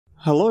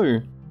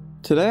Hello!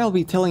 Today I'll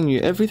be telling you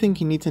everything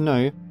you need to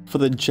know for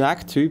the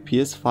Jak 2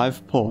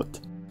 PS5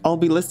 port. I'll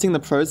be listing the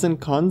pros and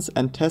cons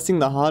and testing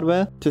the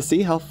hardware to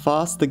see how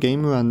fast the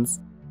game runs.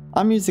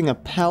 I'm using a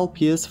PAL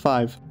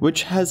PS5,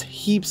 which has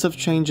heaps of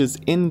changes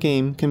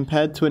in-game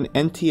compared to an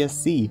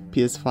NTSC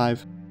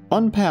PS5.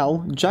 On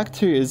PAL, Jak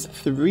 2 is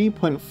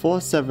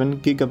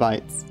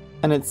 3.47GB,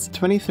 and it's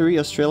 23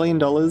 Australian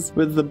dollars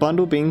with the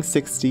bundle being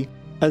 60.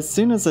 As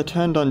soon as I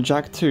turned on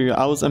Jak 2,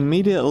 I was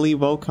immediately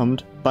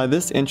welcomed by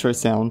this intro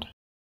sound.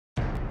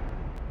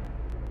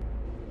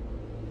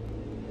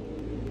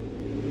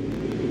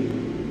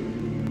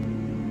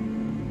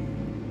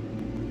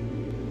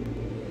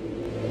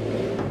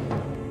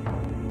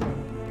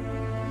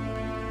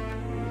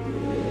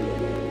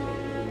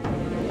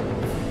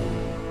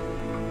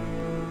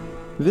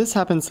 This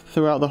happens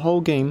throughout the whole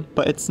game,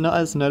 but it's not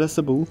as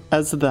noticeable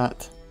as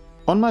that.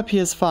 On my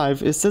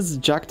PS5 it says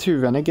Jak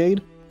 2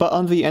 Renegade, but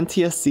on the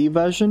NTSC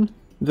version,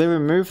 they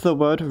removed the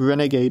word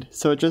Renegade,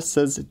 so it just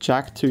says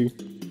Jak 2.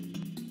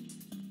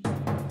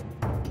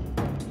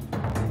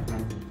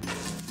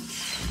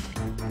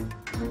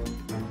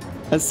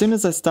 As soon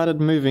as I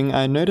started moving,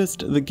 I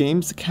noticed the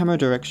game's camera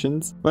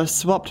directions were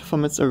swapped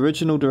from its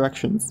original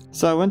directions.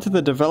 So I went to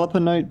the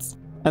developer notes,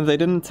 and they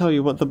didn't tell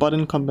you what the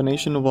button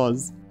combination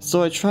was.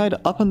 So I tried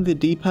up on the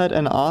D-pad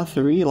and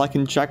R3 like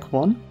in Jak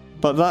 1,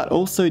 but that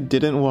also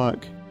didn't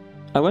work.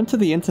 I went to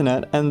the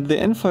internet and the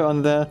info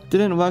on there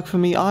didn't work for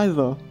me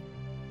either.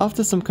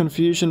 After some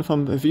confusion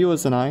from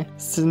viewers and I,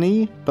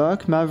 Snee,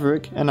 Burke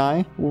Maverick and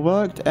I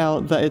worked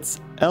out that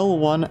it's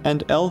L1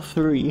 and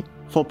L3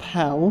 for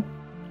PAL,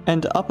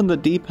 and up on the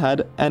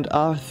D-pad and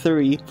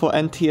R3 for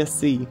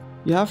NTSC.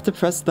 You have to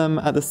press them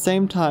at the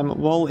same time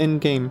while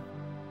in-game.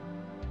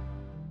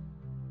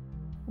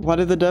 Why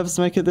did the devs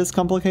make it this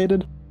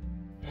complicated?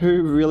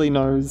 Who really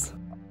knows?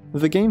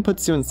 The game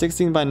puts you in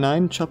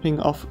 16:9, chopping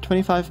off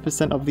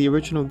 25% of the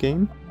original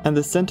game, and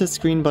the center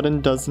screen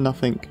button does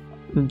nothing.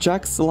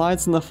 Jak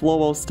slides on the floor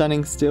while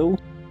standing still.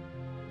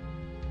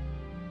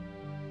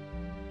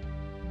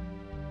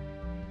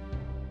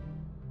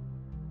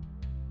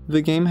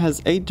 The game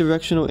has 8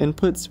 directional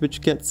inputs,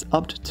 which gets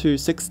up to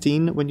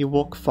 16 when you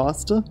walk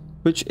faster,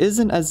 which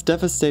isn't as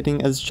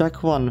devastating as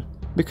Jak 1,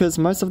 because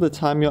most of the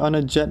time you're on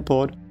a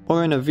jetboard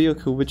or in a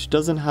vehicle which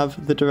doesn't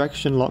have the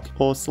direction lock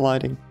or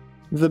sliding.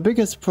 The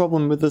biggest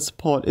problem with this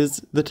port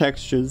is the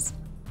textures.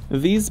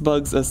 These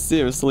bugs are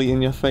seriously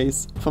in your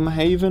face, from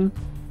Haven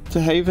to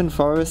Haven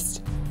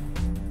Forest,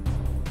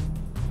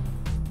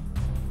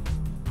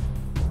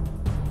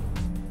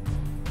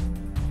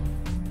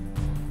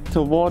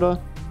 to water,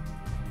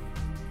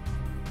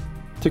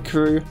 to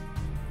crew,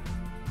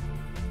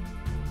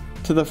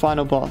 to the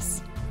final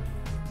boss.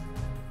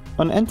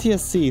 On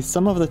NTSC,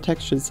 some of the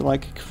textures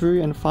like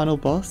crew and final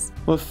boss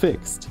were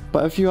fixed,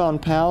 but if you're on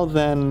PAL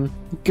then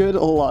good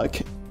luck.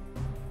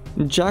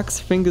 Jak's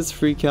fingers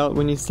freak out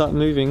when you start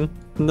moving,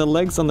 and the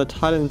legs on the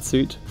Titan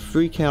suit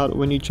freak out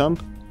when you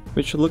jump,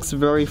 which looks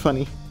very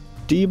funny.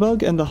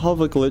 Debug and the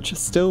hover glitch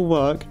still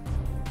work,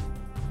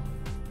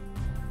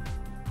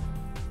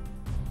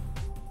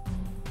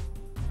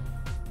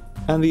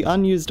 and the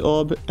unused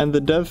orb and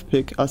the dev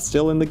pick are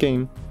still in the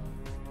game.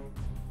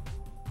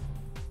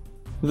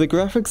 The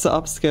graphics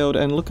are upscaled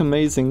and look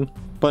amazing,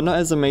 but not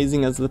as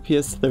amazing as the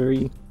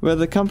PS3, where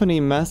the company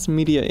Mass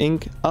Media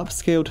Inc.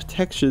 upscaled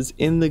textures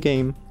in the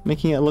game,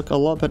 making it look a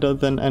lot better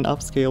than an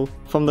upscale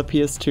from the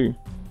PS2.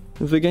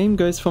 The game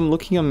goes from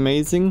looking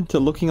amazing to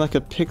looking like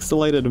a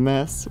pixelated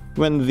mess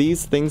when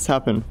these things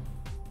happen.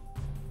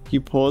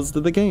 You paused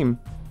the game,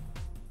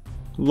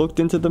 looked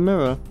into the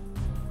mirror,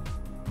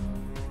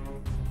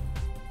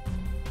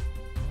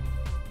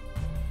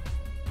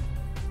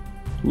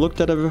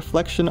 looked at a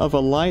reflection of a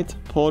light,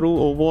 portal,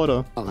 or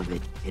water. All of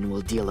it, and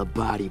we'll deal a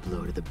body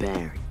blow to the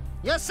Baron.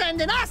 You're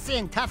sending us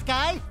in, tough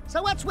guy.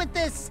 So what's with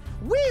this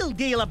we'll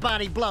deal a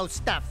body blow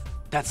stuff?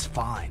 That's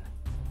fine.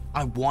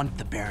 I want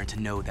the Baron to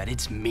know that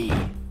it's me.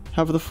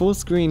 Have the full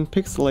screen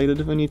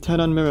pixelated when you turn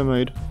on mirror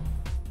mode.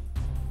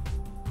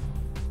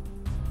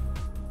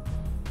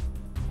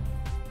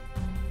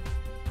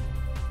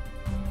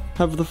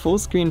 Have the full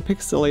screen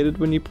pixelated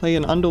when you play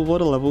an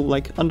underwater level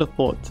like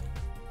Underport.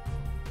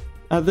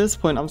 At this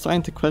point, I'm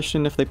starting to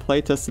question if they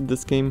playtested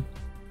this game.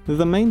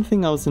 The main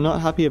thing I was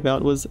not happy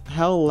about was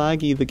how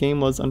laggy the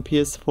game was on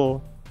PS4.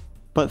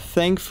 But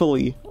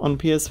thankfully, on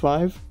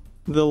PS5,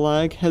 the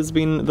lag has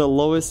been the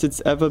lowest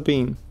it's ever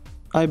been.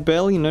 I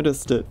barely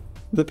noticed it.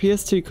 The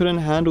PS2 couldn't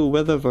handle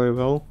weather very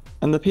well,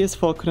 and the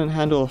PS4 couldn't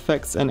handle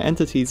effects and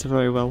entities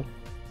very well.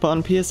 But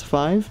on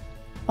PS5,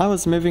 I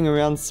was moving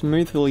around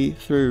smoothly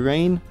through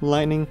rain,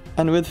 lightning,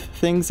 and with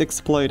things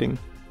exploding.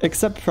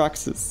 Except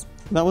Praxis.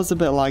 That was a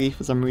bit laggy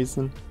for some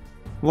reason.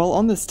 While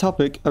on this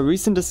topic, a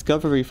recent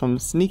discovery from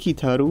Sneaky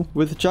Turtle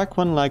with Jak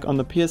 1 lag on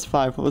the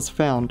PS5 was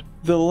found.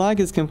 The lag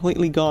is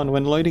completely gone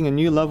when loading a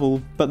new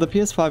level, but the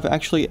PS5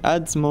 actually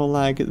adds more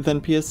lag than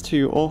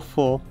PS2 or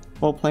 4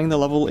 while playing the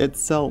level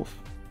itself.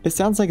 It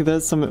sounds like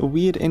there's some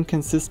weird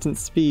inconsistent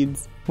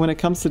speeds when it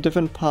comes to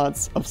different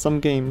parts of some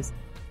games.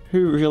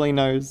 Who really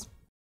knows?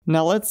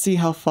 Now let's see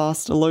how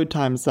fast load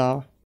times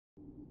are.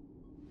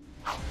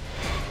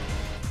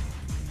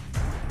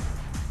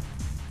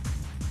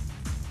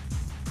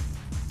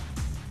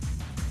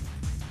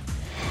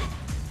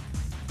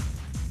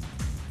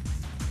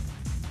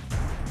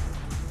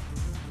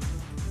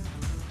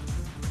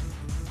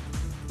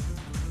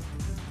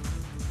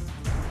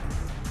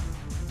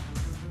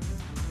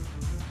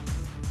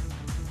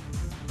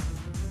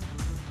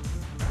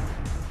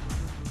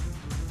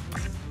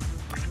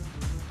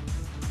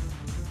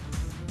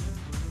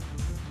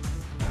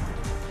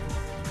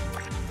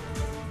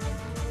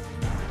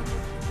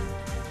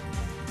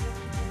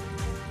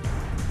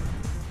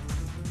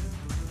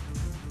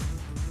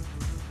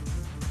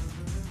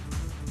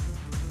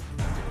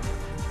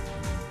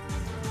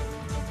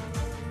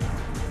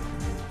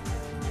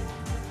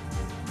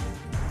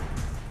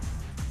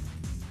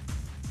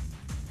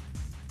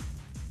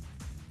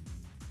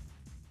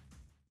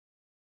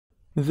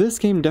 This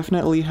game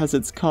definitely has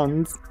its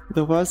cons,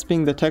 the worst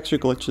being the texture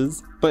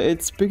glitches, but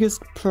its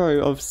biggest pro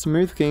of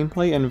smooth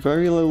gameplay and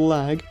very low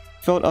lag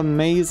felt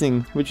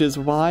amazing, which is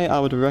why I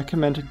would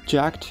recommend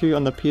Jak 2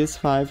 on the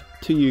PS5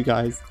 to you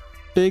guys.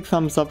 Big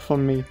thumbs up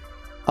from me.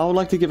 I would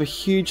like to give a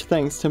huge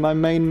thanks to my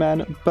main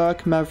man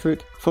Burke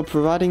Maverick for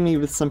providing me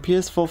with some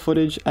PS4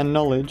 footage and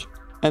knowledge,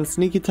 and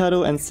Sneaky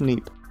Turtle and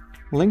Sneep.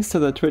 Links to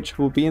their Twitch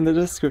will be in the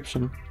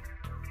description.